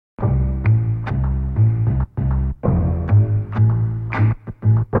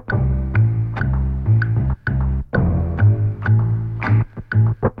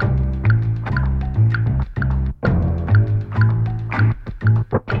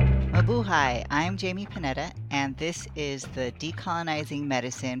Hi, I'm Jamie Panetta, and this is the Decolonizing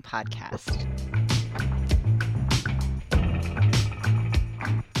Medicine podcast.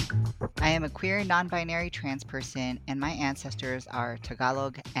 I am a queer, non-binary trans person, and my ancestors are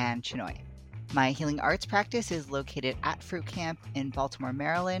Tagalog and Chinoy. My healing arts practice is located at Fruit Camp in Baltimore,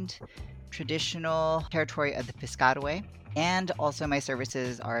 Maryland, traditional territory of the Piscataway, and also my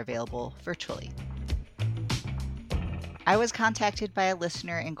services are available virtually. I was contacted by a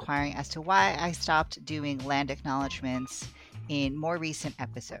listener inquiring as to why I stopped doing land acknowledgements in more recent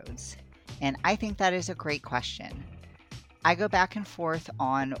episodes, and I think that is a great question. I go back and forth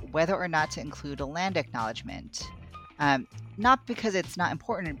on whether or not to include a land acknowledgement, not because it's not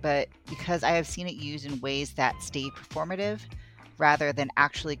important, but because I have seen it used in ways that stay performative rather than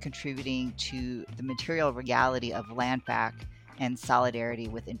actually contributing to the material reality of land back and solidarity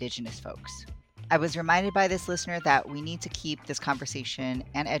with Indigenous folks. I was reminded by this listener that we need to keep this conversation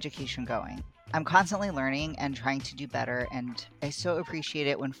and education going. I'm constantly learning and trying to do better, and I so appreciate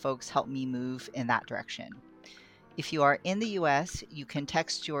it when folks help me move in that direction. If you are in the US, you can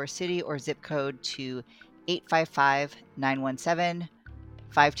text your city or zip code to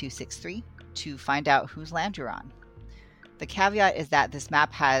 855-917-5263 to find out whose land you're on. The caveat is that this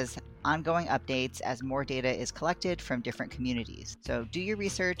map has ongoing updates as more data is collected from different communities. So do your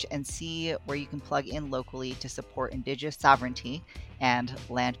research and see where you can plug in locally to support Indigenous sovereignty and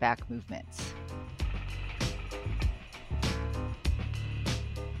land back movements.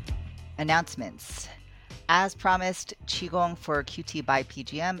 Announcements. As promised, Qigong for QT by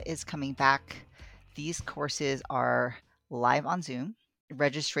PGM is coming back. These courses are live on Zoom.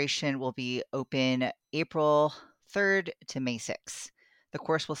 Registration will be open April 3rd to May 6th. The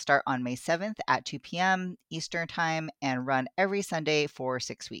course will start on May 7th at 2 p.m. Eastern Time and run every Sunday for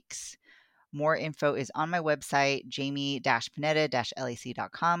 6 weeks. More info is on my website,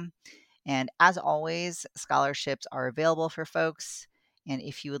 jamie-panetta-lac.com. And as always, scholarships are available for folks. And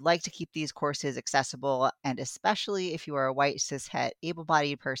if you would like to keep these courses accessible, and especially if you are a white, cishet,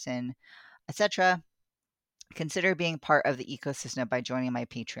 able-bodied person, etc., consider being part of the ecosystem by joining my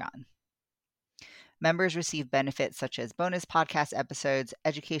Patreon. Members receive benefits such as bonus podcast episodes,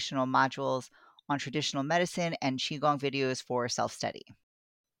 educational modules on traditional medicine, and Qigong videos for self-study.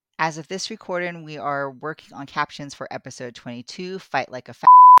 As of this recording, we are working on captions for episode 22, Fight Like a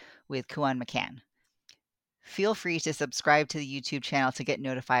with Kuan McCann. Feel free to subscribe to the YouTube channel to get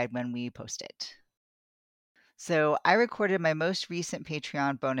notified when we post it. So I recorded my most recent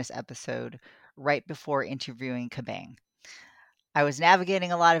Patreon bonus episode right before interviewing Ka-Bang. I was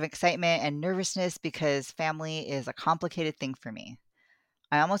navigating a lot of excitement and nervousness because family is a complicated thing for me.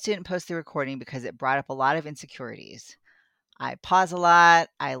 I almost didn't post the recording because it brought up a lot of insecurities. I pause a lot,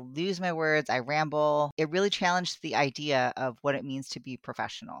 I lose my words, I ramble. It really challenged the idea of what it means to be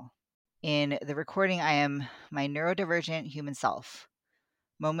professional. In the recording, I am my neurodivergent human self.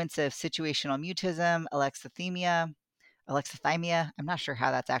 Moments of situational mutism, alexithymia, I'm not sure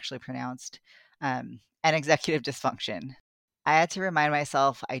how that's actually pronounced, and executive dysfunction. I had to remind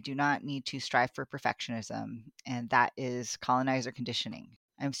myself I do not need to strive for perfectionism, and that is colonizer conditioning.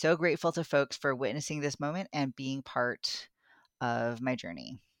 I'm so grateful to folks for witnessing this moment and being part of my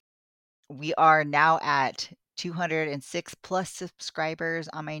journey. We are now at 206 plus subscribers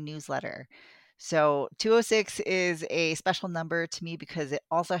on my newsletter. So 206 is a special number to me because it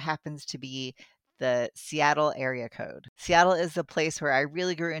also happens to be the Seattle area code. Seattle is the place where I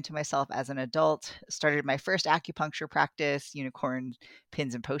really grew into myself as an adult, started my first acupuncture practice, Unicorn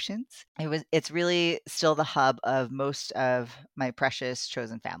Pins and Potions. It's really still the hub of most of my precious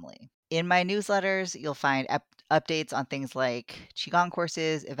chosen family. In my newsletters, you'll find updates on things like Qigong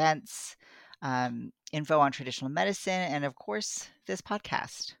courses, events, info on traditional medicine, and of course, this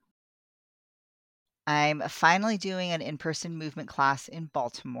podcast. I'm finally doing an in-person movement class in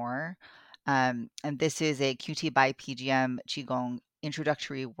Baltimore. And this is a QT by PGM Qigong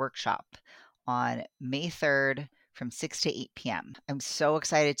introductory workshop on May 3rd from 6 to 8 p.m. I'm so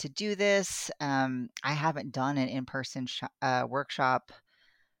excited to do this. I haven't done an in-person workshop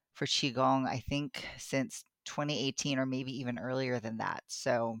for Qigong, I think, since 2018 or maybe even earlier than that.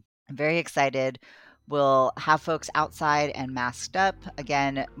 So I'm very excited. We'll have folks outside and masked up.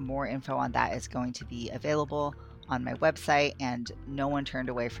 Again, more info on that is going to be available on my website, and no one turned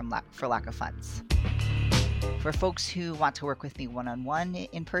away for lack of funds. For folks who want to work with me one-on-one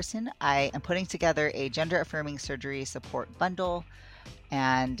in person, I am putting together a gender-affirming surgery support bundle,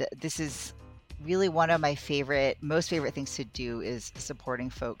 and this is really one of my most favorite things to do is supporting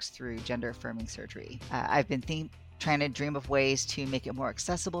folks through gender-affirming surgery. I've been trying to dream of ways to make it more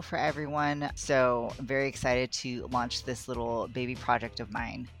accessible for everyone. So I'm very excited to launch this little baby project of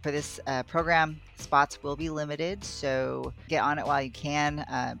mine. For this program, spots will be limited, so get on it while you can.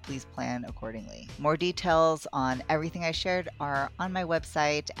 Please plan accordingly. More details on everything I shared are on my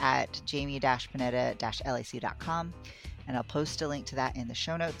website at jamie-panetta-lac.com, and I'll post a link to that in the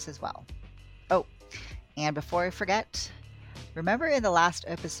show notes as well. Oh, and before I forget, remember in the last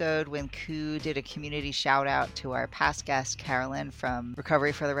episode when Koo did a community shout out to our past guest, Carolyn from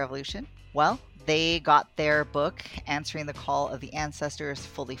Recovery for the Revolution? Well, they got their book, Answering the Call of the Ancestors,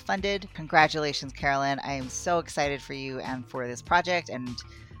 fully funded. Congratulations, Carolyn. I am so excited for you and for this project and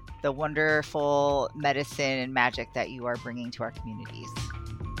the wonderful medicine and magic that you are bringing to our communities.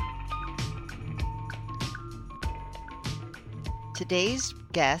 Today's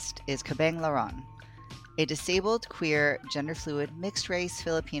guest is Ka-Bang Lauron, a disabled, queer, gender-fluid, mixed-race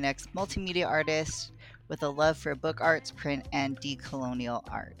Filipinx multimedia artist with a love for book arts, print, and decolonial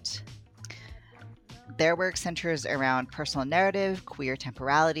art. Their work centers around personal narrative, queer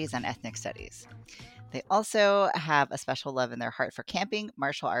temporalities, and ethnic studies. They also have a special love in their heart for camping,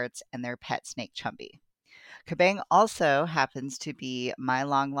 martial arts, and their pet snake Chumby. Ka-Bang also happens to be my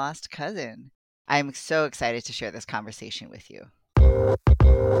long-lost cousin. I'm so excited to share this conversation with you.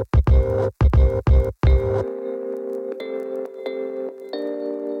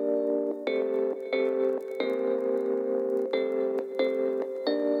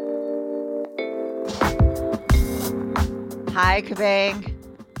 Hi, Ka-Bang.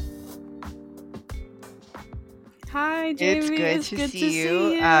 Hi, Jamie. It's good to see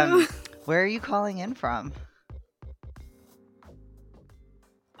you. Where are you calling in from?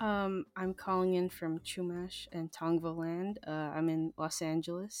 I'm calling in from Chumash and Tongva land. I'm in Los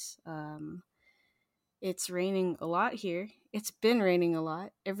Angeles. It's raining a lot here. It's been raining a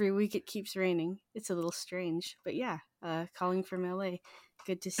lot. Every week it keeps raining. It's a little strange, but yeah. Calling from LA.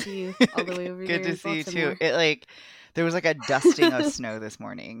 Good to see you all the way over Good there to in see Baltimore. you too. There was like a dusting of snow this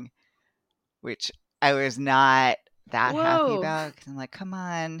morning, which I was not that happy Whoa! about because I'm like, come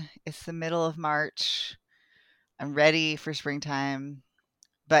on, it's the middle of March. I'm ready for springtime,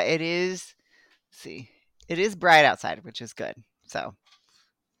 but it is. It is bright outside, which is good. So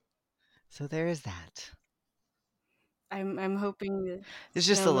there is that. I'm hoping the It's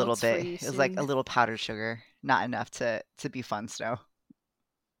just snow a little melts for bit. you It was like a soon. little powdered sugar, not enough to be fun snow.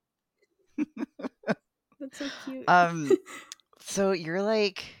 That's so cute. So you're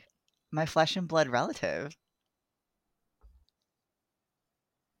like my flesh and blood relative.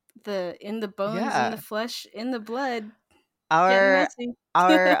 In the bones, in the Yeah. flesh, in the blood, getting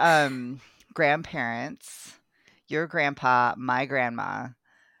Our messy. grandparents, your grandpa, my grandma,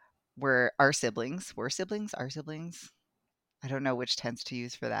 were our siblings. Were siblings? Our siblings? I don't know which tense to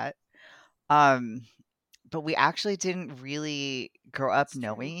use for that. Um, but we actually didn't really grow up It's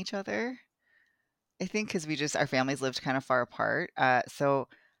knowing true. each other. I think because our families lived kind of far apart. So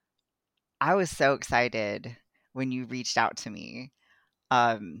I was so excited when you reached out to me.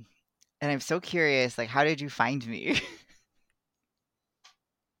 Um, and I'm so curious, like, how did you find me?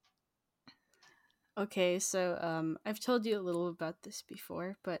 Okay, so I've told you a little about this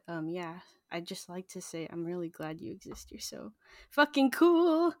before, but yeah, I'd just like to say I'm really glad you exist. You're so fucking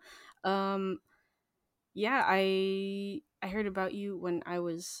cool. Um yeah, I heard about you when I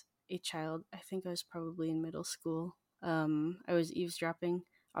was a child. I think I was probably in middle school. I was eavesdropping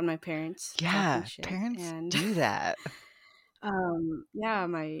on my parents talking Yeah, shit, parents and do that. yeah,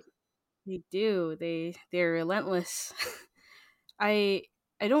 my they do. They're relentless. I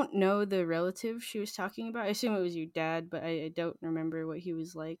I don't know the relative she was talking about. I assume it was your dad, but I don't remember what he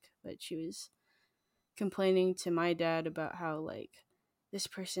was like. But she was complaining to my dad about how like this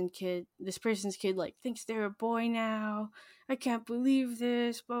person's kid like thinks they're a boy now. I can't believe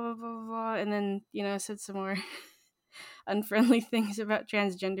this, blah blah blah blah. And then said some more unfriendly things about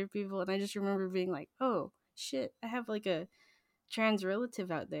transgender people, and I just remember being like, oh shit, I have like a trans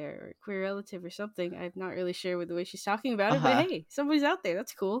relative out there or queer relative or something. I'm not really sure with the way she's talking about it, but Uh-huh. hey, somebody's out there.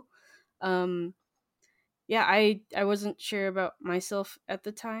 That's cool. Um, yeah, I wasn't sure about myself at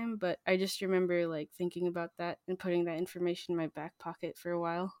the time, but I just remember like thinking about that and putting that information in my back pocket for a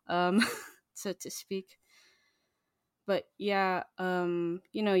while, so to speak. But yeah,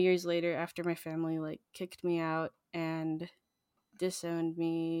 years later, after my family like kicked me out and disowned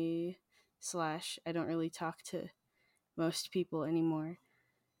me, slash, I don't really talk to most people anymore.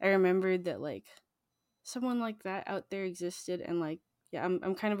 I remembered that like someone like that out there existed, and like yeah,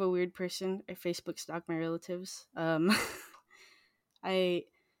 I'm kind of a weird person. I Facebook stalk my relatives. I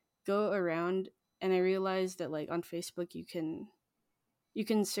go around and I realize that like on Facebook you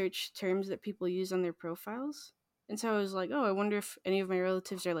can search terms that people use on their profiles. And so I was like, oh, I wonder if any of my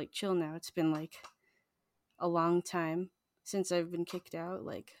relatives are like chill now. It's been like a long time since I've been kicked out.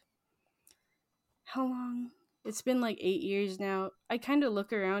 Like, how long? It's been like 8 years now. I kind of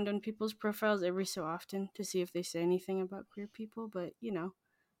look around on people's profiles every so often to see if they say anything about queer people, but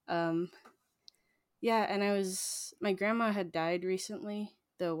um, yeah. And my grandma had died recently,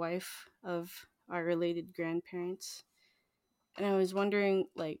 the wife of our related grandparents, and I was wondering,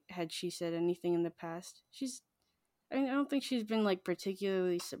 like, had she said anything in the past? I mean, I don't think she's been like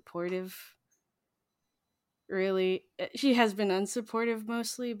particularly supportive. Really, she has been unsupportive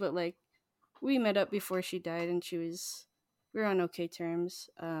mostly, but like we met up before she died, and we were on okay terms.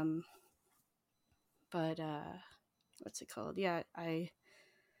 But what's it called? Yeah, I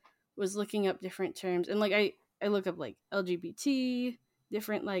was looking up different terms, and like I look up like LGBT,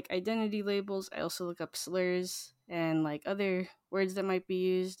 different like identity labels. I also look up slurs and like other words that might be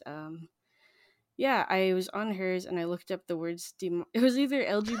used. Yeah, I was on hers and I looked up the words it was either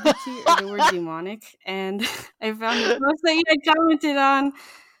LGBT or the word demonic, and I found the post that you had commented on.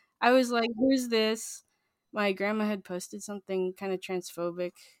 I was like, who's this? My grandma had posted something kind of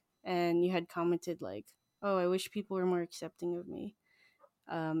transphobic, and you had commented like, oh, I wish people were more accepting of me.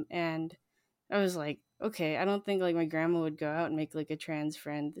 And I was like, okay, I don't think like my grandma would go out and make like a trans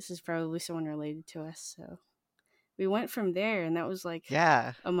friend. This is probably someone related to us. So we went from there, and that was like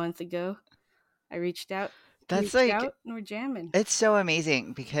Yeah. a month ago. I That's reached like out, and we're jamming. it's so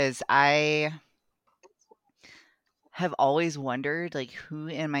amazing because I have always wondered like who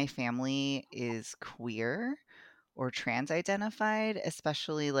in my family is queer or trans identified,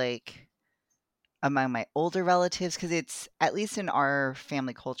 especially like among my older relatives, because it's at least in our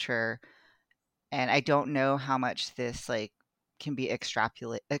family culture, and I don't know how much this like can be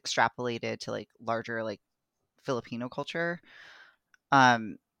extrapolated to like larger like Filipino culture.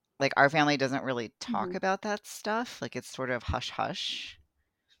 Um, like our family doesn't really talk Hmm. about that stuff. Like it's sort of hush hush,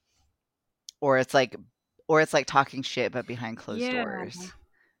 or it's like, or it's like talking shit but behind closed Yeah. doors.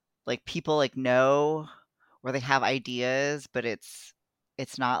 Like people like know or they have ideas, but it's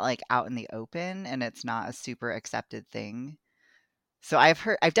not like out in the open and it's not a super accepted thing. So I've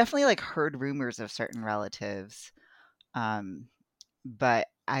definitely like heard rumors of certain relatives, um, but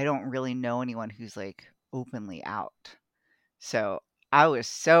I don't really know anyone who's like openly out. So I was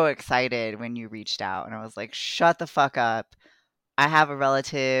so excited when you reached out and I was like, shut the fuck up. I have a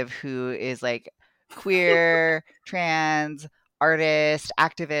relative who is like queer, trans, artist,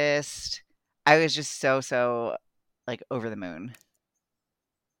 activist. I was just so like over the moon.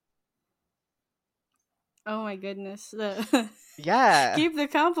 Oh my goodness. Yeah. Keep the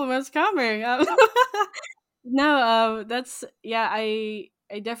compliments coming. No, that's yeah. I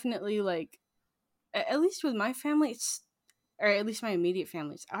definitely like at least with my family, it's or at least my immediate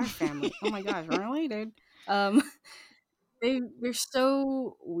family, it's our family. Oh my gosh, we're related. Um, they're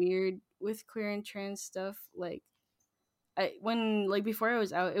so weird with queer and trans stuff. Like when like before I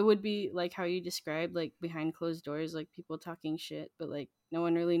was out, it would be like how you described, like behind closed doors, like people talking shit, but like no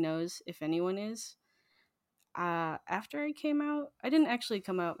one really knows if anyone is. After I came out, I didn't actually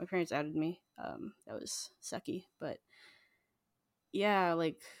come out. My parents outed me. That was sucky, but yeah,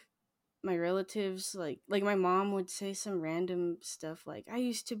 like my relatives, like my mom would say some random stuff like I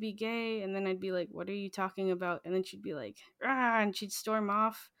used to be gay, and then I'd be like, what are you talking about? And then she'd be like, ah, and she'd storm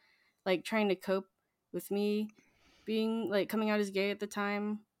off, like trying to cope with me being like coming out as gay at the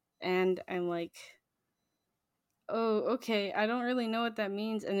time. And I'm like, oh, okay, I don't really know what that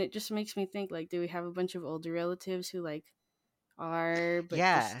means. And it just makes me think, like, do we have a bunch of older relatives who like are but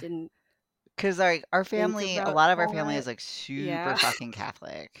just Yeah. didn't Cause like our think family, a about lot of our family that? is like super Yeah. fucking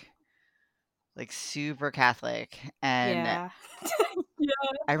Catholic. Like super Catholic. And Yeah. Yeah.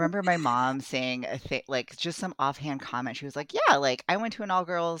 I remember my mom saying a thing, like just some offhand comment. She was like, "Yeah, like I went to an all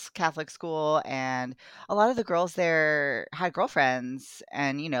girls Catholic school, and a lot of the girls there had girlfriends,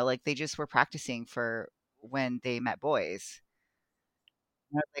 and like they just were practicing for when they met boys."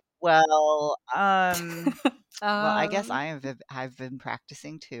 And I was like, "Well, well, I guess um I've been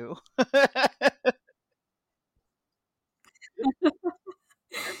practicing too."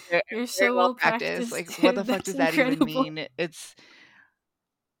 They're you're very so well well practiced. Like, practiced, what the dude. fuck That's does that even incredible. mean? It's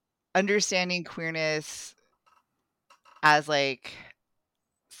understanding queerness as like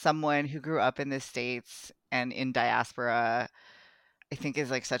someone who grew up in the States and in diaspora, I think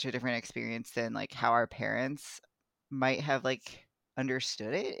is like such a different experience than like how our parents might have like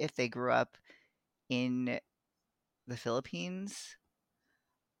understood it if they grew up in the Philippines.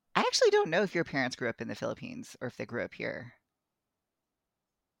 I actually don't know if your parents grew up in the Philippines or if they grew up here.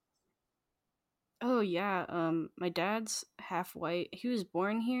 Oh yeah, my dad's half white. He was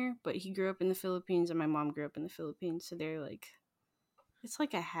born here, but he grew up in the Philippines, and my mom grew up in the Philippines. So they're like, it's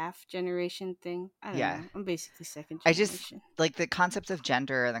like a half generation thing. I don't Yeah. know. I'm basically second I just generation. like the concepts of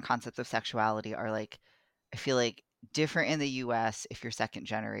gender and the concepts of sexuality are like, I feel like different in the US if you're second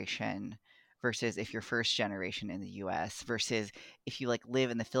generation versus if you're first generation in the US versus if you like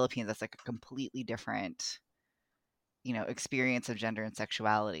live in the Philippines, that's like a completely different, experience of gender and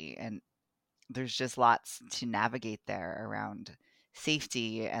sexuality. And there's just lots to navigate there around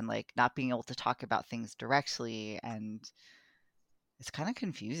safety and like not being able to talk about things directly. And it's kind of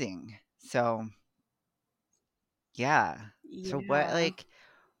confusing. So, yeah. So, Yeah,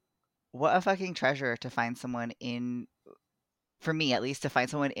 what a fucking treasure to find someone in, for me at least, to find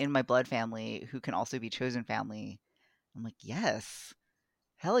someone in my blood family who can also be chosen family. I'm like, yes,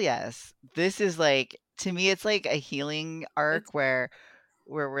 hell yes. This is like, to me, it's like a healing it's arc where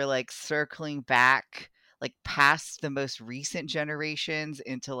we're like circling back like past the most recent generations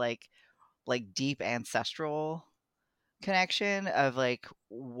into like deep ancestral connection of like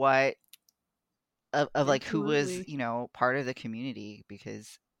what of like who was, absolutely. part of the community,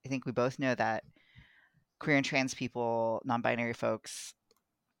 because I think we both know that queer and trans people, non-binary folks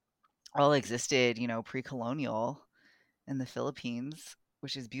all existed, pre-colonial in the Philippines,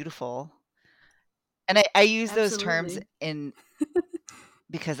 which is beautiful. And I use those terms Absolutely. in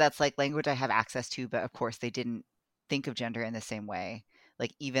because that's like language I have access to, but of course they didn't think of gender in the same way.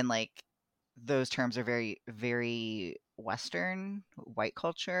 Like even like those terms are very, very Western, white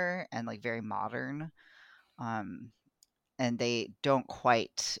culture, and like very modern. Um, and they don't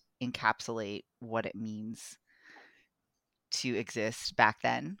quite encapsulate what it means to exist back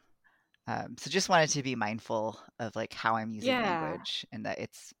then. So just wanted to be mindful of like how I'm using Yeah, language and that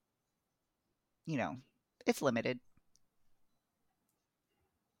you know, it's limited.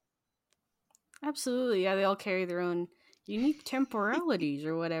 absolutely. Yeah, they all carry their own unique temporalities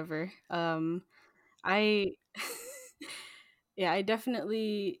or whatever. I yeah, I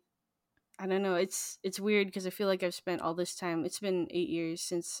definitely I don't know. It's weird because I feel like I've spent all this time. It's been 8 years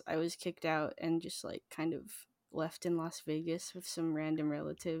since I was kicked out and just like kind of left in Las Vegas with some random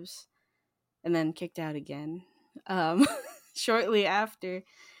relatives, and then kicked out again, um, shortly after.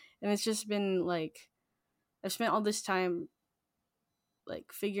 And it's just been like I've spent all this time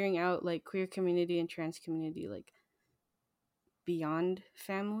like figuring out like queer community and trans community like beyond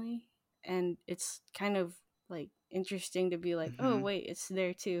family, and it's kind of like interesting to be like, oh Hmm. wait, it's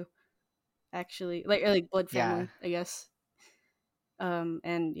there too, actually, like or like blood Yeah. family, I guess.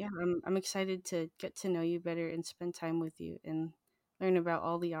 And yeah, I'm excited to get to know you better and spend time with you and learn about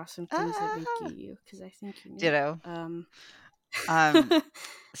all the awesome things that make you Ah, you, because I think you know. ditto. Um, Um,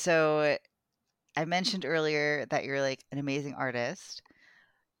 so I mentioned earlier that you're like an amazing artist,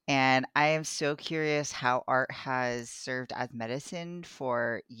 and I am so curious how art has served as medicine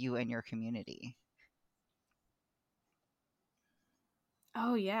for you and your community.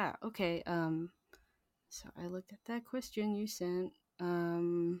 oh yeah, okay. So I looked at that question you sent.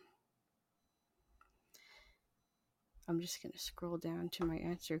 I'm just gonna scroll down to my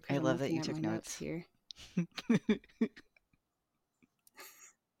answer because I I'm love that looking you at my took notes notes. here.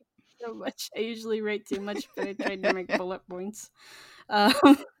 So much. I usually write too much, but I tried to make bullet points. Um,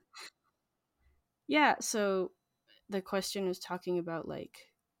 yeah. So the question was talking about like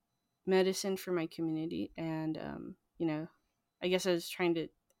medicine for my community, and I guess I was trying to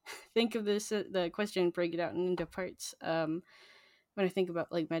think of this the question, break it out into parts. When I think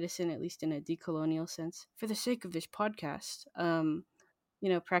about like medicine, at least in a decolonial sense, for the sake of this podcast,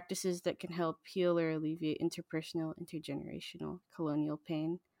 practices that can help heal or alleviate interpersonal, intergenerational, colonial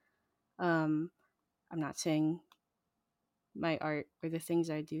pain. Um, I'm not saying my art or the things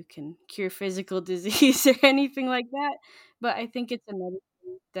I do can cure physical disease or anything like that, but I think it's a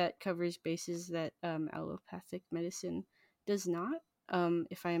medicine that covers bases that allopathic medicine does not.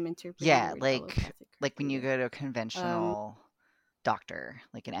 If I am interpreting the Yeah, word like allopathic like when correctly, you there. go to a Um, conventional doctor,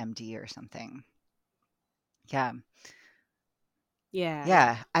 like an MD or something. Yeah. yeah, yeah.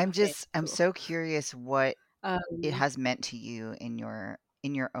 Yeah, Okay, I'm cool. so curious what it Um, has meant to you in your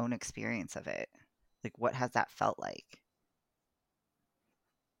own experience of it. Like what has that felt like?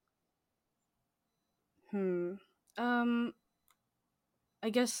 hmm. Um, I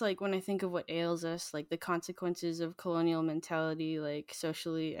guess like when I think of what ails us, like the consequences of colonial mentality, like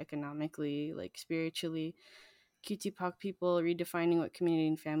socially, economically, like spiritually, QT people redefining what community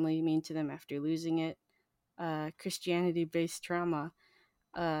and family mean to them after losing it, Christianity based trauma,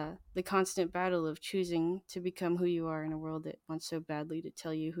 the constant battle of choosing to become who you are in a world that wants so badly to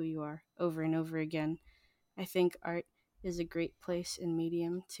tell you who you are over and over again. I think art is a great place and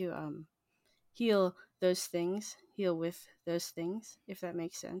medium to heal those things, heal with those things, if that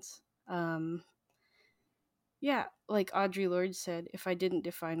makes sense. Yeah, like Audre Lorde said, if I didn't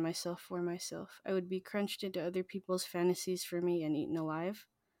define myself for myself, I would be crunched into other people's fantasies for me and eaten alive.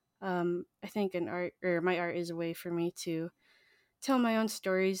 I think an art or my art is a way for me to tell my own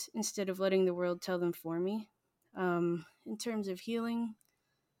stories instead of letting the world tell them for me. In terms of healing,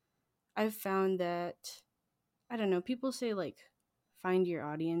 I've found that I don't know. People say like find your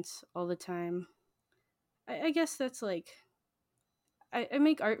audience all the time. I guess that's like I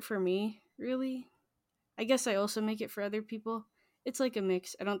make art for me, really. I guess I also make it for other people. It's like a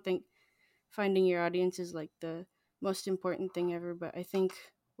mix. I don't think finding your audience is like the most important thing ever, but I think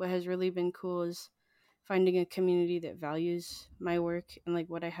what has really been cool is finding a community that values my work and like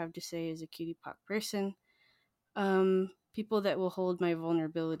what I have to say as a cutie pop person. People that will hold my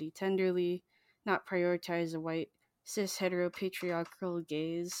vulnerability tenderly, not prioritize a white cis heteropatriarchal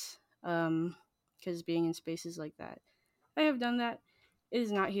gaze. Because being in spaces like that, I have done that. It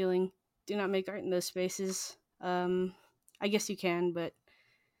is not healing. Do not make art in those spaces. I guess you can, but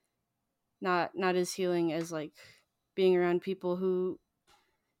not as healing as like being around people who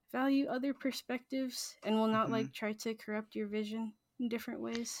value other perspectives and will not Hmm. like try to corrupt your vision in different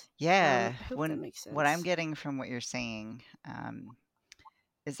ways. Yeah, I hope that when makes what I'm sense. getting from what you're saying,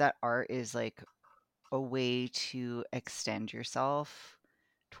 is that art is like a way to extend yourself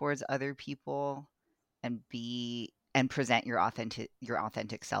towards other people and be and present your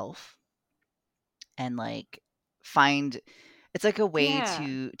authentic self and like find it's like a way Yeah,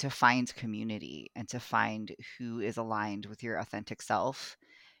 to find community and to find who is aligned with your authentic self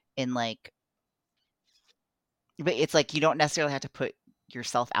and like but it's like you don't necessarily have to put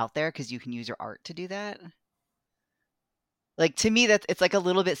yourself out there because you can use your art to do that. Like to me that's it's like a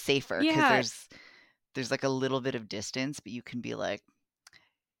little bit safer because yeah, there's like a little bit of distance, but you can be like,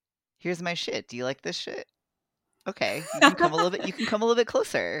 here's my shit. Do you like this shit? Okay. You can come a little bit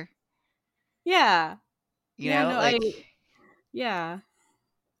closer. yeah, You yeah. know, No, like yeah,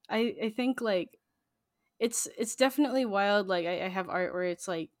 I think like it's definitely wild. Like I have art where it's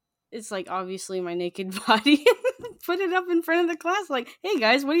like obviously my naked body. Put it up in front of the class, like, hey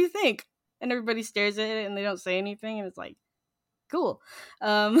guys, what do you think? And everybody stares at it and they don't say anything, and it's like cool.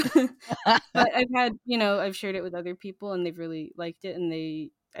 Um, but I've had I've shared it with other people and they've really liked it, and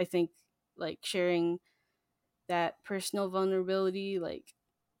I think like sharing that personal vulnerability like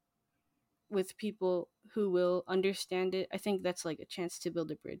with people who will understand it, I think that's like a chance to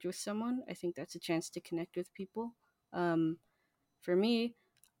build a bridge with someone. I think that's a chance to connect with people. um, for me,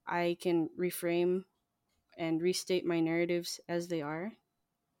 I can reframe and restate my narratives as they are,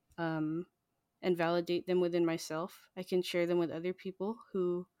 um, and validate them within myself. I can share them with other people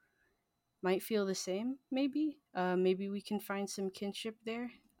who might feel the same. Maybe we can find some kinship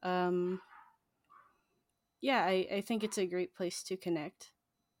there. um, yeah, I think it's a great place to connect.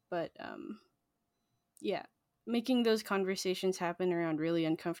 But yeah, making those conversations happen around really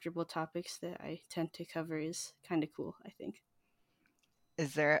uncomfortable topics that I tend to cover is kind of cool, I think.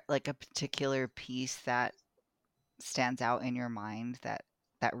 is there like a particular piece that stands out in your mind that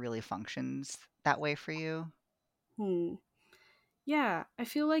really functions that way for you? Hmm. Yeah, I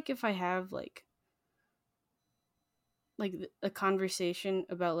feel like if I have like a conversation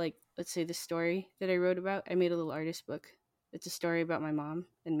about like let's say the story that I wrote about, I made a little artist book. It's a story about my mom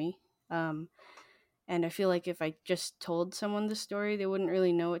and me. Um, and I feel like if I just told someone the story, they wouldn't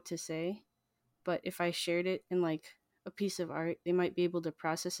really know what to say. But if I shared it in like a piece of art, they might be able to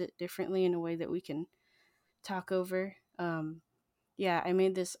process it differently in a way that we can talk over. Yeah, I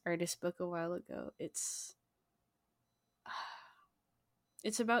made this artist book a while ago.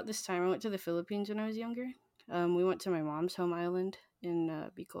 It's about this time I went to the Philippines when I was younger. We went to my mom's home island in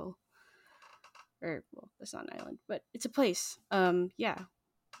Bicol, or well, that's not an island, but it's a place. Yeah,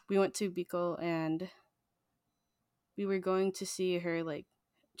 we went to Bicol and we were going to see her like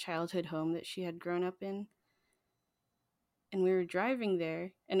childhood home that she had grown up in, and we were driving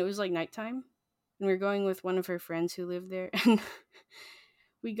there, and it was like nighttime, and we were going with one of her friends who lived there, and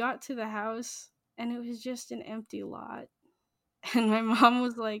we got to the house, and it was just an empty lot. And my mom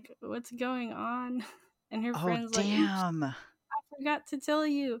was like, "What's going on?" And her Oh, friend's like, "Oops, damn. I forgot to tell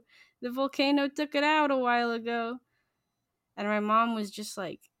you. The volcano took it out a while ago." And my mom was just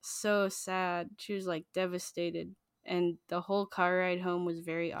like so sad. She was like devastated. And the whole car ride home was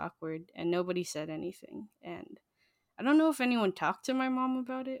very awkward and nobody said anything. And I don't know if anyone talked to my mom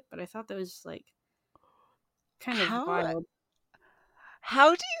about it, but I thought that was like kind of How wild.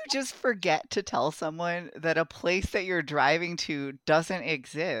 how do you just forget to tell someone that a place that you're driving to doesn't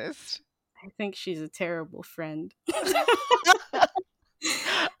exist? I think she's a terrible friend.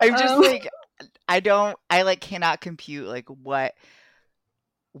 I'm just um, like I like cannot compute like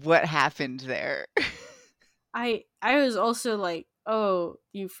what happened there. I was also like, "Oh,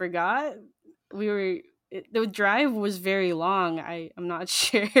 you forgot? We were the drive was very long. I'm not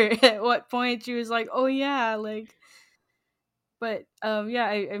sure at what point she was like, "Oh yeah," like but yeah,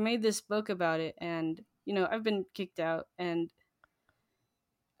 I made this book about it, and I've been kicked out, and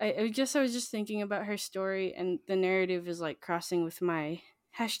I guess I was just thinking about her story, and the narrative is like crossing with my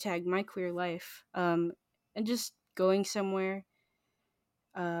hashtag my queer life, and just going somewhere,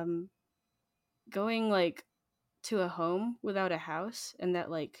 um, going like to a home without a house, and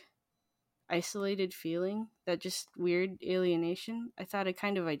that like isolated feeling, that just weird alienation. I thought I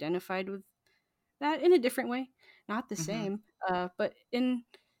kind of identified with that in a different way, not the Hmm. same, but in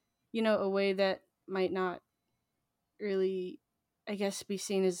a way that might not really, I guess, be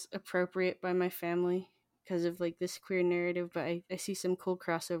seen as appropriate by my family because of like this queer narrative. But I see some cool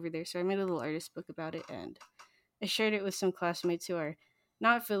crossover there, so I made a little artist book about it, and I shared it with some classmates who are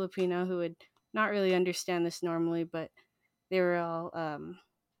not Filipino, who would not really understand this normally, but they were all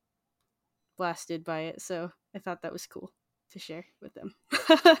blasted by it, so I thought that was cool to share with them.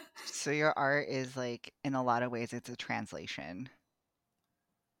 So your art is like in a lot of ways it's a translation.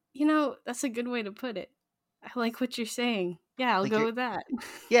 That's a good way to put it. I like what you're saying. Yeah, I'll Like go you're with that.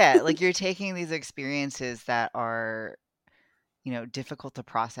 Yeah, like you're taking these experiences that are, difficult to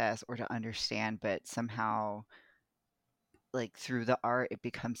process or to understand, but somehow like through the art it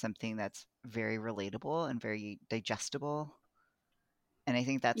becomes something that's very relatable and very digestible. And I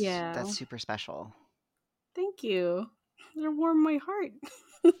think that's Yeah. super special. Thank you. That warmed my heart.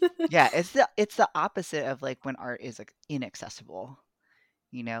 Yeah, it's the opposite of like when art is like inaccessible,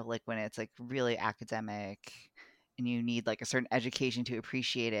 like when it's like really academic and you need like a certain education to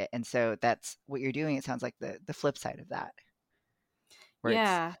appreciate it. And so that's what you're doing. It sounds like the flip side of that, where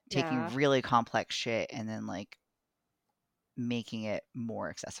it's Yeah, taking yeah. really complex shit and then like making it more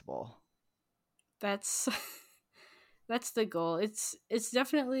accessible. That's that's the goal. It's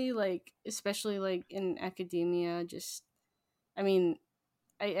definitely like, especially like in academia, just I mean,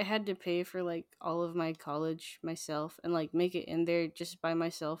 I had to pay for like all of my college myself and like make it in there just by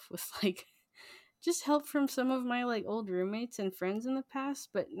myself with like just help from some of my like old roommates and friends in the past,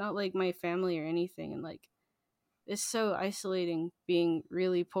 but not like my family or anything. And like it's so isolating being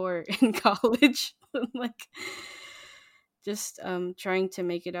really poor in college. Like just trying to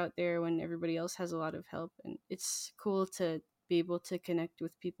make it out there when everybody else has a lot of help, and it's cool to be able to connect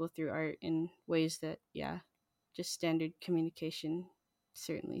with people through art in ways that, yeah, just standard communication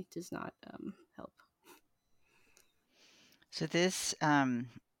certainly does not help. So this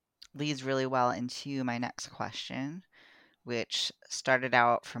leads really well into my next question, which started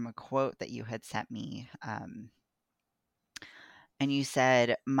out from a quote that you had sent me. And you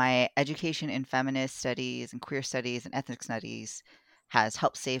said, "My education in feminist studies and queer studies and ethnic studies has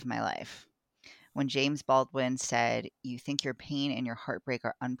helped save my life." When James Baldwin said, "You think your pain and your heartbreak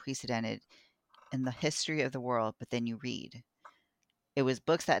are unprecedented in the history of the world, but then you read." It was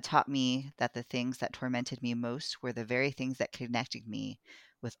books that taught me that the things that tormented me most were the very things that connected me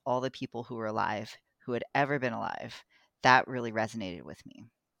with all the people who were alive, who had ever been alive. That really resonated with me.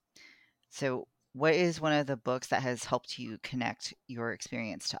 So, what is one of the books that has helped you connect your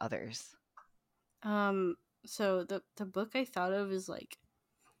experience to others? um so the book I thought of is like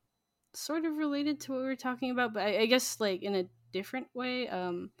sort of related to what we were talking about, but I guess like in a different way.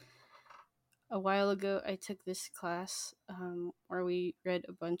 A while ago I took this class where we read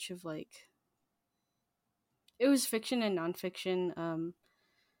a bunch of like, it was fiction and nonfiction,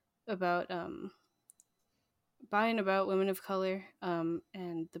 about by and about women of color. And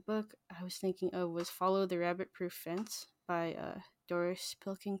the book I was thinking of was Follow the Rabbit Proof Fence by Doris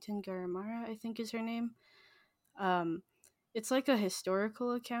Pilkington Garamara, I think is her name. Um, it's like a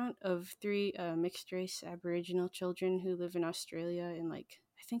historical account of three mixed race Aboriginal children who live in Australia in like,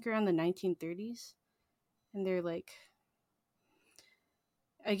 I think around the 1930s. And they're like,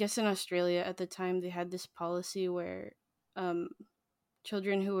 I guess in Australia at the time they had this policy where um,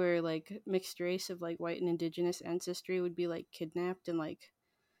 children who were like mixed race of like white and indigenous ancestry would be like kidnapped and like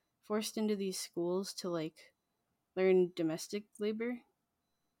forced into these schools to like learn domestic labor.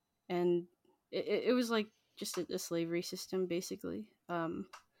 And it was like just a slavery system basically.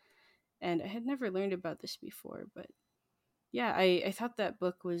 And I had never learned about this before, but yeah, I thought that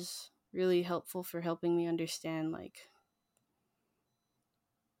book was really helpful for helping me understand like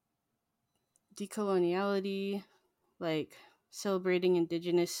decoloniality, like celebrating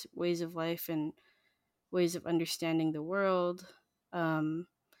indigenous ways of life and ways of understanding the world. Um,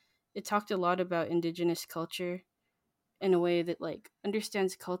 it talked a lot about indigenous culture in a way that like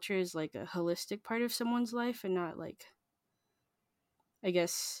understands culture as like a holistic part of someone's life and not like, I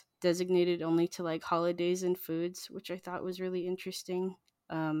guess, designated only to like holidays and foods, which I thought was really interesting.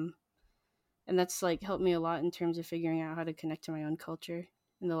 Um, and that's like helped me a lot in terms of figuring out how to connect to my own culture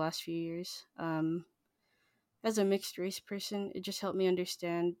in the last few years. As a mixed race person, it just helped me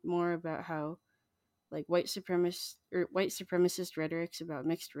understand more about how like white supremacist rhetorics about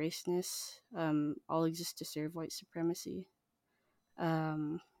mixed raceness all exist to serve white supremacy.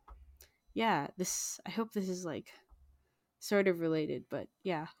 Um, yeah, this I hope this is like sort of related, but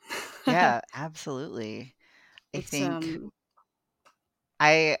yeah. Yeah, absolutely. I It's think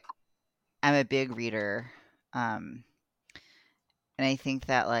I am a big reader. Um, and I think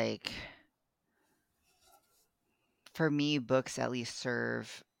that like for me, books at least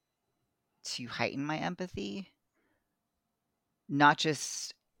serve to heighten my empathy, not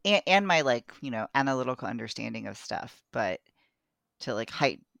just and my like, analytical understanding of stuff, but to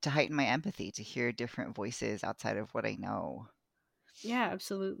heighten my empathy, to hear different voices outside of what I know. yeah,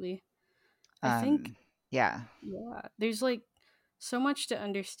 absolutely. I think Um, yeah. yeah, there's like so much to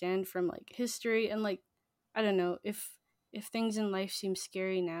understand from like history and like I don't know if things in life seem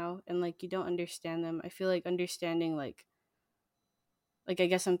scary now and like you don't understand them. I feel like understanding like I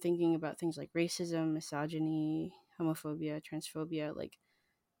guess I'm thinking about things like racism, misogyny, homophobia, transphobia, like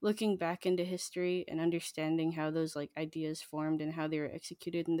looking back into history and understanding how those like ideas formed and how they were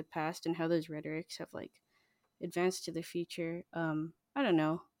executed in the past and how those rhetorics have like advanced to the future. I don't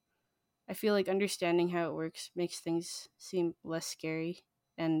know. I feel like understanding how it works makes things seem less scary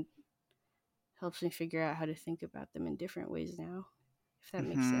and helps me figure out how to think about them in different ways now, if that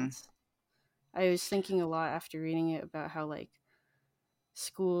makes Mhm. sense. I was thinking a lot after reading it about how like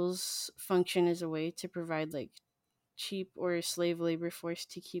schools function as a way to provide like cheap or slave labor force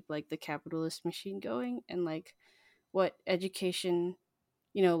to keep like the capitalist machine going and like what education,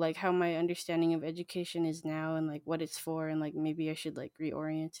 like how my understanding of education is now and like what it's for and like maybe I should like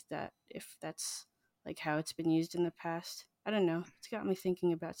reorient that if that's like how it's been used in the past. I don't know. It's got me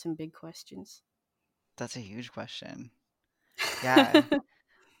thinking about some big questions. That's a huge question. Yeah.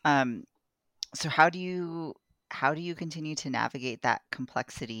 Um, so how do you continue to navigate that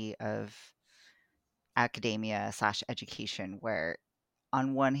complexity of academia/education where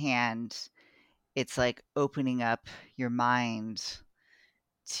on one hand it's like opening up your mind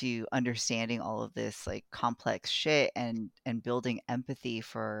to understanding all of this like complex shit and building empathy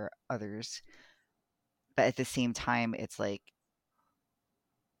for others, but at the same time it's like,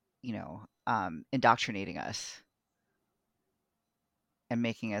 indoctrinating us and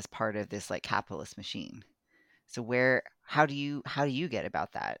making us part of this like capitalist machine. So how do you get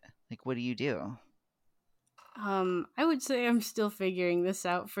about that? Like what do you do? I would say I'm still figuring this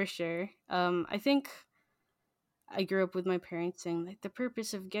out for sure. I think I grew up with my parents saying like the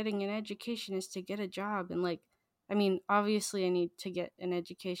purpose of getting an education is to get a job and like I mean obviously I need to get an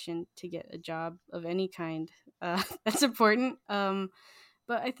education to get a job of any kind. That's important.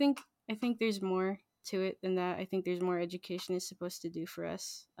 But I think there's more to it than that. I think there's more education is supposed to do for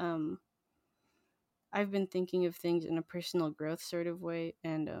us. I've been thinking of things in a personal growth sort of way,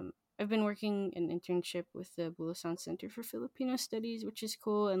 and I've been working an internship with the Bulasan Center for Filipino Studies, which is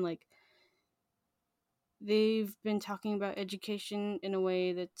cool. And like they've been talking about education in a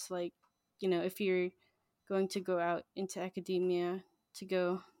way that's like, if you're going to go out into academia to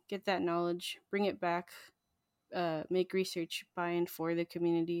go get that knowledge, bring it back, make research by and for the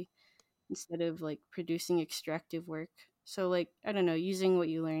community instead of like producing extractive work. So like I don't know, using what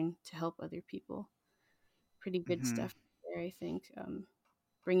you learn to help other people. Pretty good Mhm. stuff there, I think.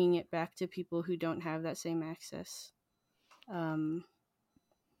 Bringing it back to people who don't have that same access. Um,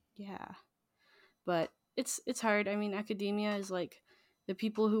 yeah, but it's hard. I mean, academia is like the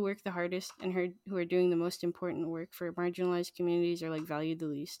people who work the hardest and who are doing the most important work for marginalized communities are like valued the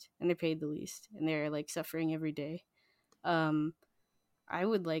least and they're paid the least and they're like suffering every day. Um, I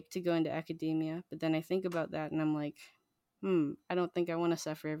would like to go into academia, but then I think about that and I'm like, I don't think I want to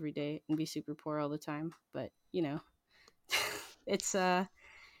suffer every day and be super poor all the time. But it's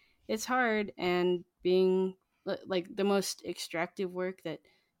it's hard and being like the most extractive work that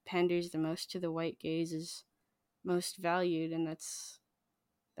panders the most to the white gaze is most valued and that's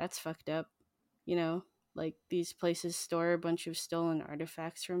fucked up, you know? Like these places store a bunch of stolen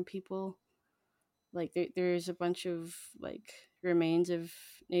artifacts from people. Like there's a bunch of like remains of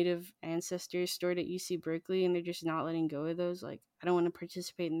native ancestors stored at UC Berkeley and they're just not letting go of those. Like I don't want to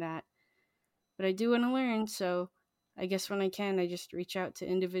participate in that, but I do want to learn. So I guess when I can, I just reach out to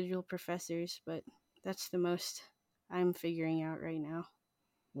individual professors. But that's the most I'm figuring out right now.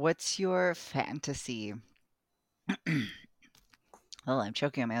 What's your fantasy Oh, I'm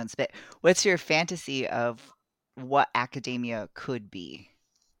choking on my own spit. What's your fantasy of what academia could be?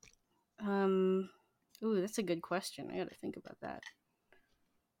 Um, ooh, that's a good question. I got to think about that.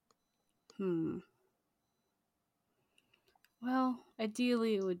 Hmm. Well,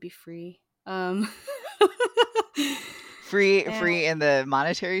 ideally it would be free. Free, and free in the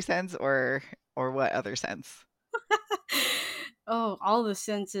monetary sense, or what other sense? oh, all the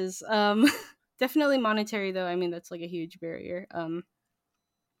senses. Definitely monetary though. I mean, that's like a huge barrier.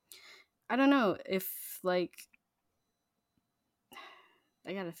 I don't know if like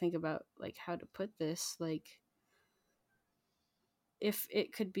I got to think about like how to put this. Like if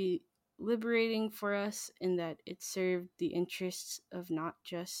it could be liberating for us in that it served the interests of not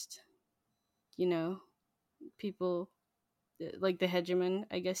just, you know, people like the hegemon,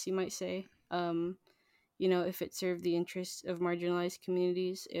 I guess you might say. If it served the interests of marginalized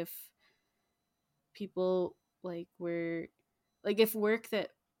communities, if people like were like if work that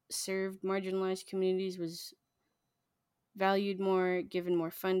served marginalized communities was valued more, given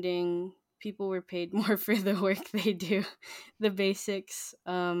more funding, people were paid more for the work they do, the basics.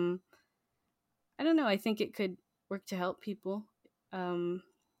 I don't know. I think it could work to help people. Um,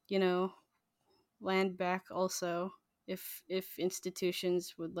 you know, land back also if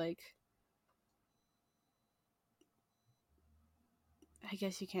institutions would like. I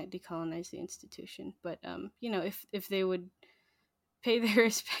guess you can't decolonize the institution, but if they would pay their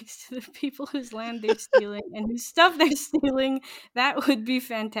respects to the people whose land they're stealing and whose stuff they're stealing, that would be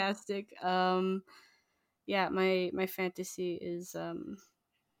fantastic. Yeah, my fantasy is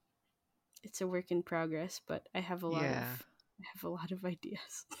it's a work in progress, but Yeah. I have a lot of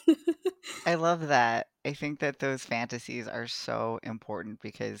ideas. I love that. I think that those fantasies are so important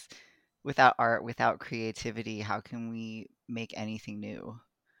because without art, without creativity, how can we make anything new?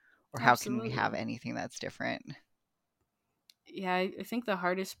 Or how can we have Absolutely. anything that's different? Yeah, I think the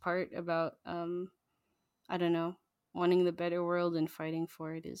hardest part about I don't know, wanting the better world and fighting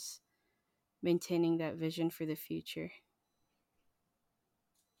for it is maintaining that vision for the future.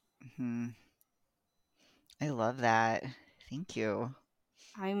 Mhm. I love that. Thank you.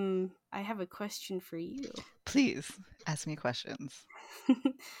 I have a question for you. Please ask me questions.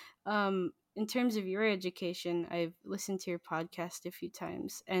 In terms of your education, I've listened to your podcast a few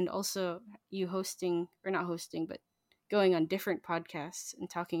times, and also you hosting, or not hosting, but going on different podcasts and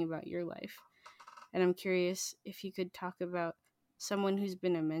talking about your life. And I'm curious if you could talk about someone who's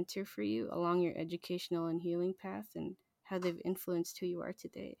been a mentor for you along your educational and healing path and how they've influenced who you are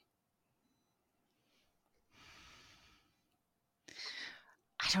today.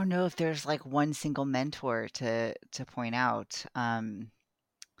 I don't know if there's like one single mentor to point out.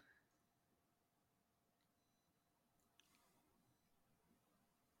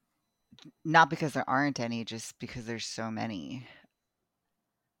 Not because there aren't any, just because there's so many.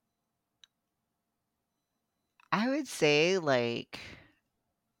 I would say like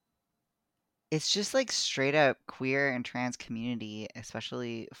it's just like straight up queer and trans community,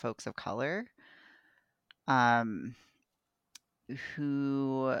 especially folks of color, um,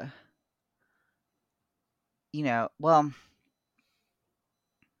 who, well,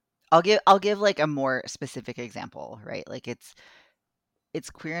 I'll give like a more specific example, right? Like it's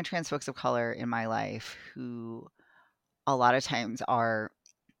queer and trans folks of color in my life who a lot of times are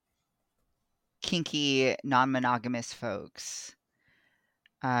kinky, non-monogamous folks.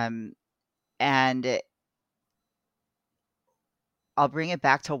 And I'll bring it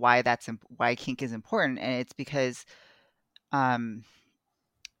back to why kink is important, and it's because um,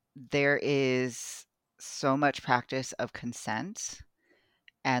 there is so much practice of consent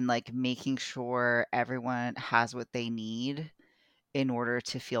and like making sure everyone has what they need in order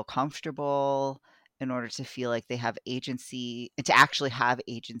to feel comfortable, in order to feel like they have agency and to actually have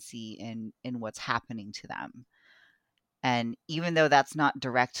agency in what's happening to them. And even though that's not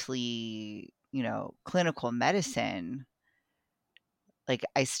directly, clinical medicine, like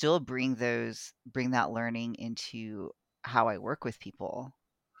I still bring that learning into how I work with people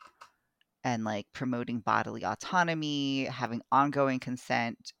and like promoting bodily autonomy, having ongoing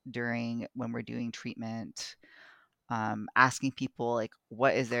consent during when we're doing treatment, asking people like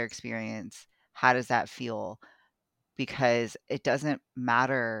what is their experience, how does that feel, because it doesn't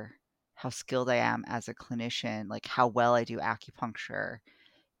matter how skilled I am as a clinician, like how well I do acupuncture,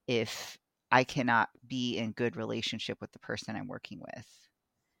 if I cannot be in good relationship with the person I'm working with.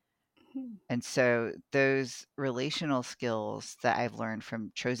 Hmm. And so those relational skills that I've learned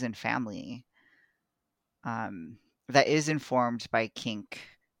from chosen family, um, that is informed by kink,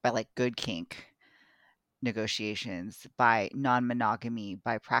 by like good kink negotiations, by non monogamy,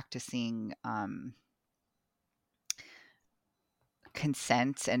 by practicing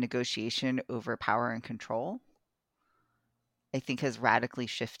consent and negotiation over power and control, I think has radically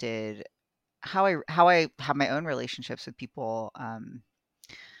shifted how I have my own relationships with people,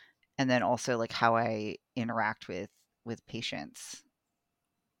 and then also like how I interact with patients.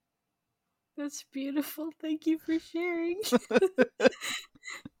 That's beautiful. Thank you for sharing.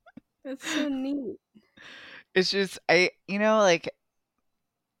 That's so neat. It's just like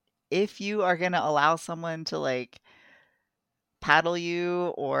if you are gonna allow someone to like paddle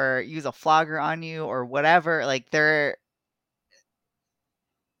you or use a flogger on you or whatever, like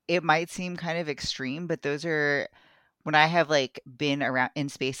it might seem kind of extreme, but those are when I have like been around in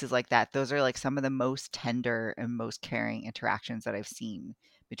spaces like that, those are like some of the most tender and most caring interactions that I've seen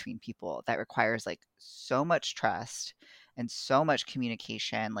between people that requires like so much trust and so much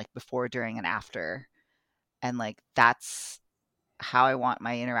communication, like before, during, and after. And like that's how I want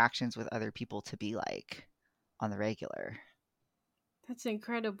my interactions with other people to be like on the regular. That's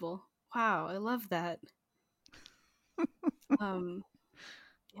incredible. Wow, I love that. Um,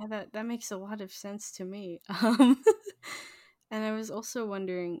 yeah, that makes a lot of sense to me. And I was also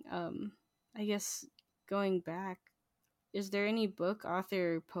wondering, I guess going back, is there any book,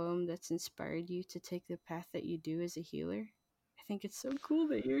 author, or poem that's inspired you to take the path that you do as a healer? I think it's so cool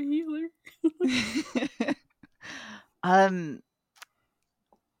that you're a healer. um,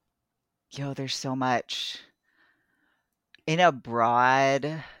 there's so much in a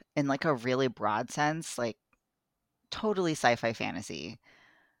broad, in like a really broad sense, like totally sci-fi fantasy,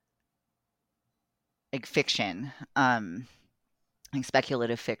 like fiction, like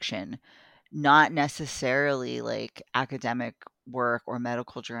speculative fiction, not necessarily like academic work or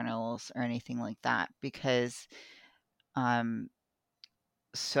medical journals or anything like that, because um,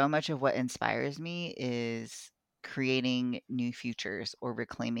 so much of what inspires me is creating new futures or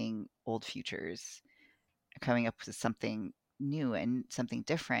reclaiming old futures, coming up with something new and something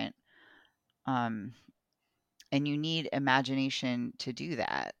different. Um, and you need imagination to do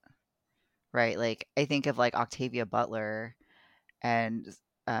that, right? Like I think of like Octavia Butler and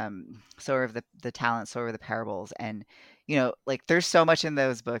so are the talents, so are the parables, and like there's so much in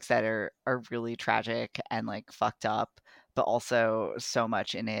those books that are really tragic and like fucked up, but also so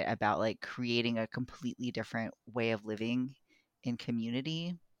much in it about like creating a completely different way of living in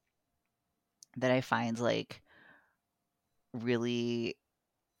community that I find like really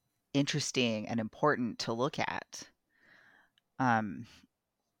interesting and important to look at. um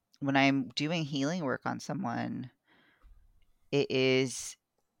when I'm doing healing work on someone, it is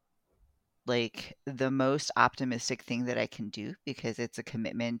like the most optimistic thing that I can do because it's a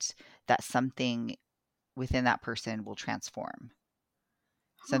commitment that something within that person will transform,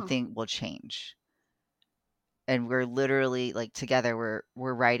 Huh. something will change. And we're literally like together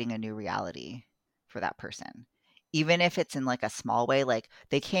we're writing a new reality for that person. Even if it's in like a small way, like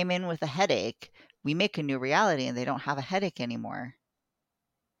they came in with a headache, we make a new reality and they don't have a headache anymore.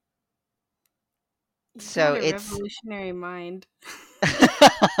 You So got a it's revolutionary mind.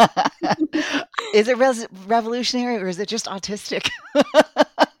 is it revolutionary or is it just autistic?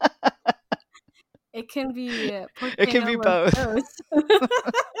 It can be It can be 4.0 of both. both.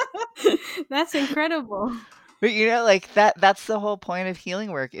 That's incredible. But like that's the whole point of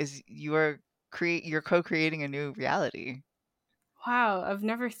healing work is you're co-creating a new reality. Wow, I've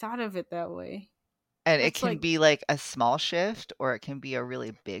never thought of it that way. And it That's can like be like a small shift or it can be a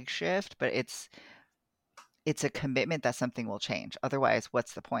really big shift, but it's a commitment that something will change. Otherwise,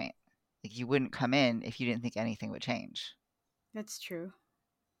 what's the point? Like you wouldn't come in if you didn't think anything would change. that's true.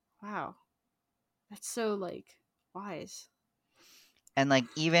 Wow. That's so like wise. And like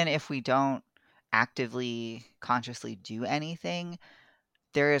even if we don't actively consciously do anything,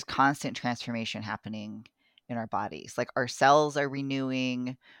 there is constant transformation happening in our bodies. Like our cells are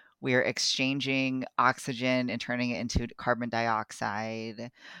renewing, we're exchanging oxygen and turning it into carbon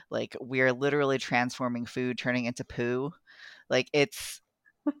dioxide. Like we're literally transforming food, turning into poo. Like it's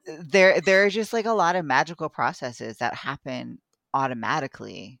there are just like a lot of magical processes that happen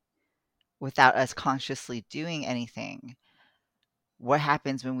automatically without us consciously doing anything. What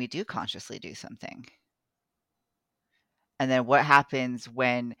happens when we do consciously do something? And then what happens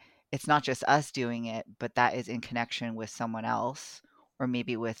when it's not just us doing it, but that is in connection with someone else or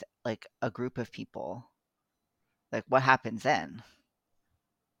maybe with like a group of people? Like what happens then?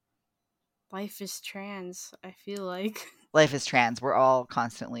 Life is trans, I feel like. Life is trans. We're all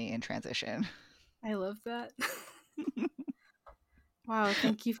constantly in transition. I love that. Wow,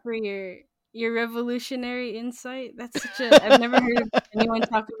 thank you for your revolutionary insight. That's such a I've never heard of anyone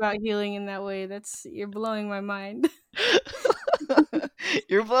talk about healing in that way. That's you're blowing my mind.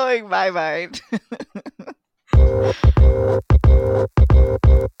 You're blowing my mind.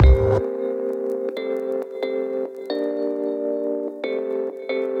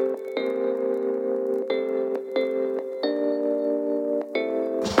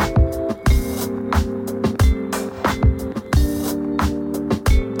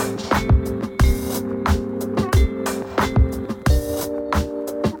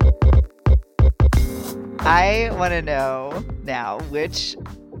 I want to know now which,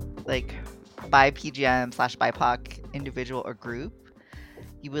 like, BIPOC individual or group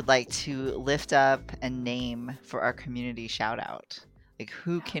you would like to lift up and name for our community shout out. Like,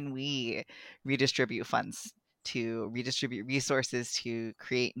 who can we redistribute funds to, redistribute resources to,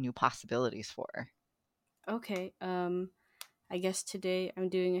 create new possibilities for? Okay. I guess today I'm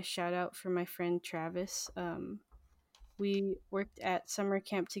doing a shout out for my friend Travis. We worked at summer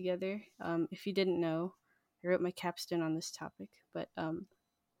camp together. If you didn't know, I wrote my capstone on this topic, but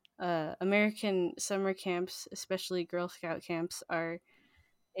American summer camps, especially Girl Scout camps, are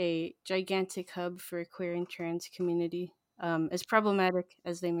a gigantic hub for queer and trans community. As problematic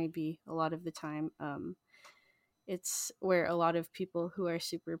as they may be a lot of the time, it's where a lot of people who are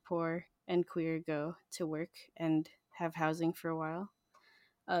super poor and queer go to work and have housing for a while.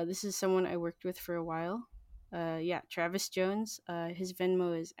 This is someone I worked with for a while. Yeah, Travis Jones. His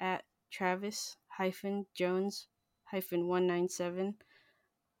Venmo is at Travis Jones 197.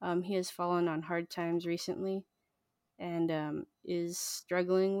 He has fallen on hard times recently and is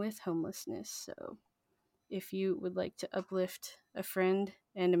struggling with homelessness. So, if you would like to uplift a friend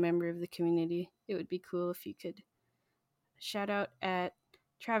and a member of the community, it would be cool if you could shout out at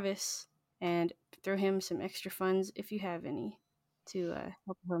Travis and throw him some extra funds if you have any to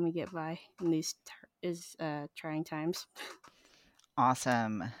help a homie get by in these trying times.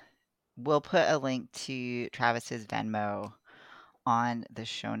 Awesome. We'll put a link to Travis's Venmo on the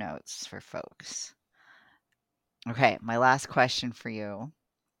show notes for folks. Okay, my last question for you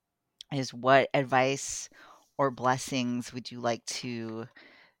is, what advice or blessings would you like to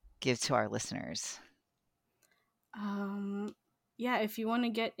give to our listeners? Um, yeah, if you want to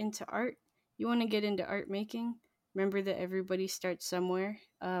get into art, you want to get into art making. Remember that everybody starts somewhere.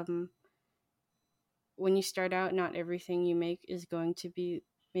 When you start out, not everything you make is going to be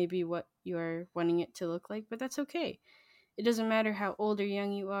maybe what you're wanting it to look like, but that's okay. It doesn't matter how old or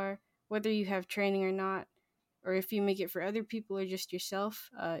young you are, whether you have training or not, or if you make it for other people or just yourself.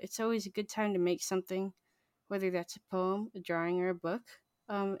 It's always a good time to make something, whether that's a poem, a drawing, or a book.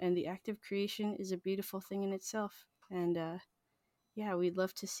 And the act of creation is a beautiful thing in itself. And yeah, we'd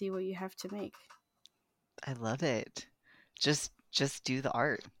love to see what you have to make. I love it. Just do the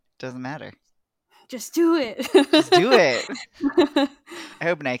art. Doesn't matter. Just do it. Just do it. I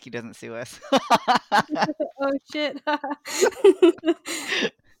hope Nike doesn't sue us. Oh shit.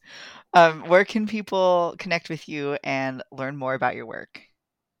 Where can people connect with you and learn more about your work?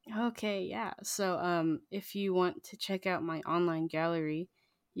 Okay, yeah. So if you want to check out my online gallery,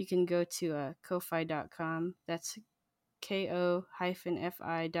 you can go to ko-fi.com. That's ko-fi.com.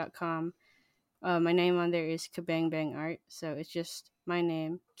 My name on there is Ka-Bang Art, so it's just my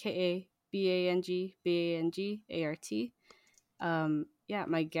name, KABANGBANGART. Yeah,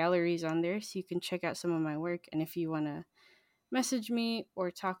 my gallery's on there, so you can check out some of my work. And if you want to message me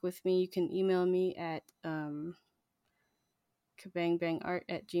or talk with me, you can email me at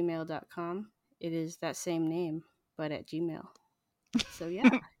kabangbangart@gmail.com. It is that same name, but at Gmail. So yeah,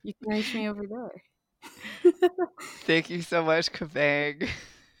 you can reach me over there. Thank you so much, Ka-Bang.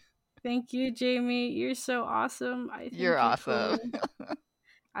 Thank you, Jamie. You're so awesome. I You're think you're awesome. cool.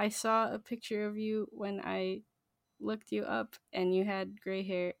 I saw a picture of you when I looked you up and you had gray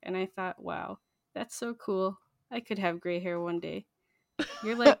hair, and I thought, wow, that's so cool. I could have gray hair one day.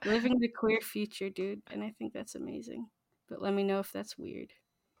 You're like living the queer future, dude, and I think that's amazing. But let me know if that's weird.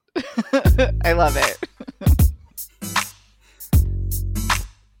 I love it.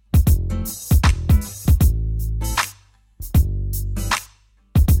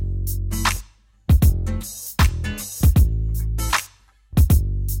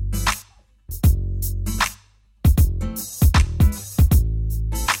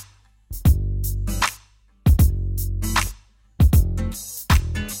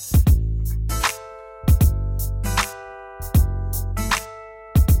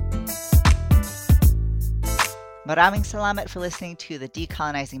 Maraming salamat for listening to the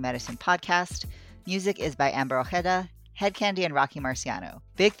Decolonizing Medicine podcast. Music is by Amber Ojeda, Head Candy, and Rocky Marciano.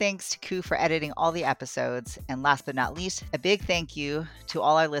 Big thanks to Ku for editing all the episodes. And last but not least, a big thank you to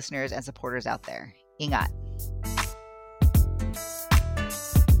all our listeners and supporters out there. Ingat.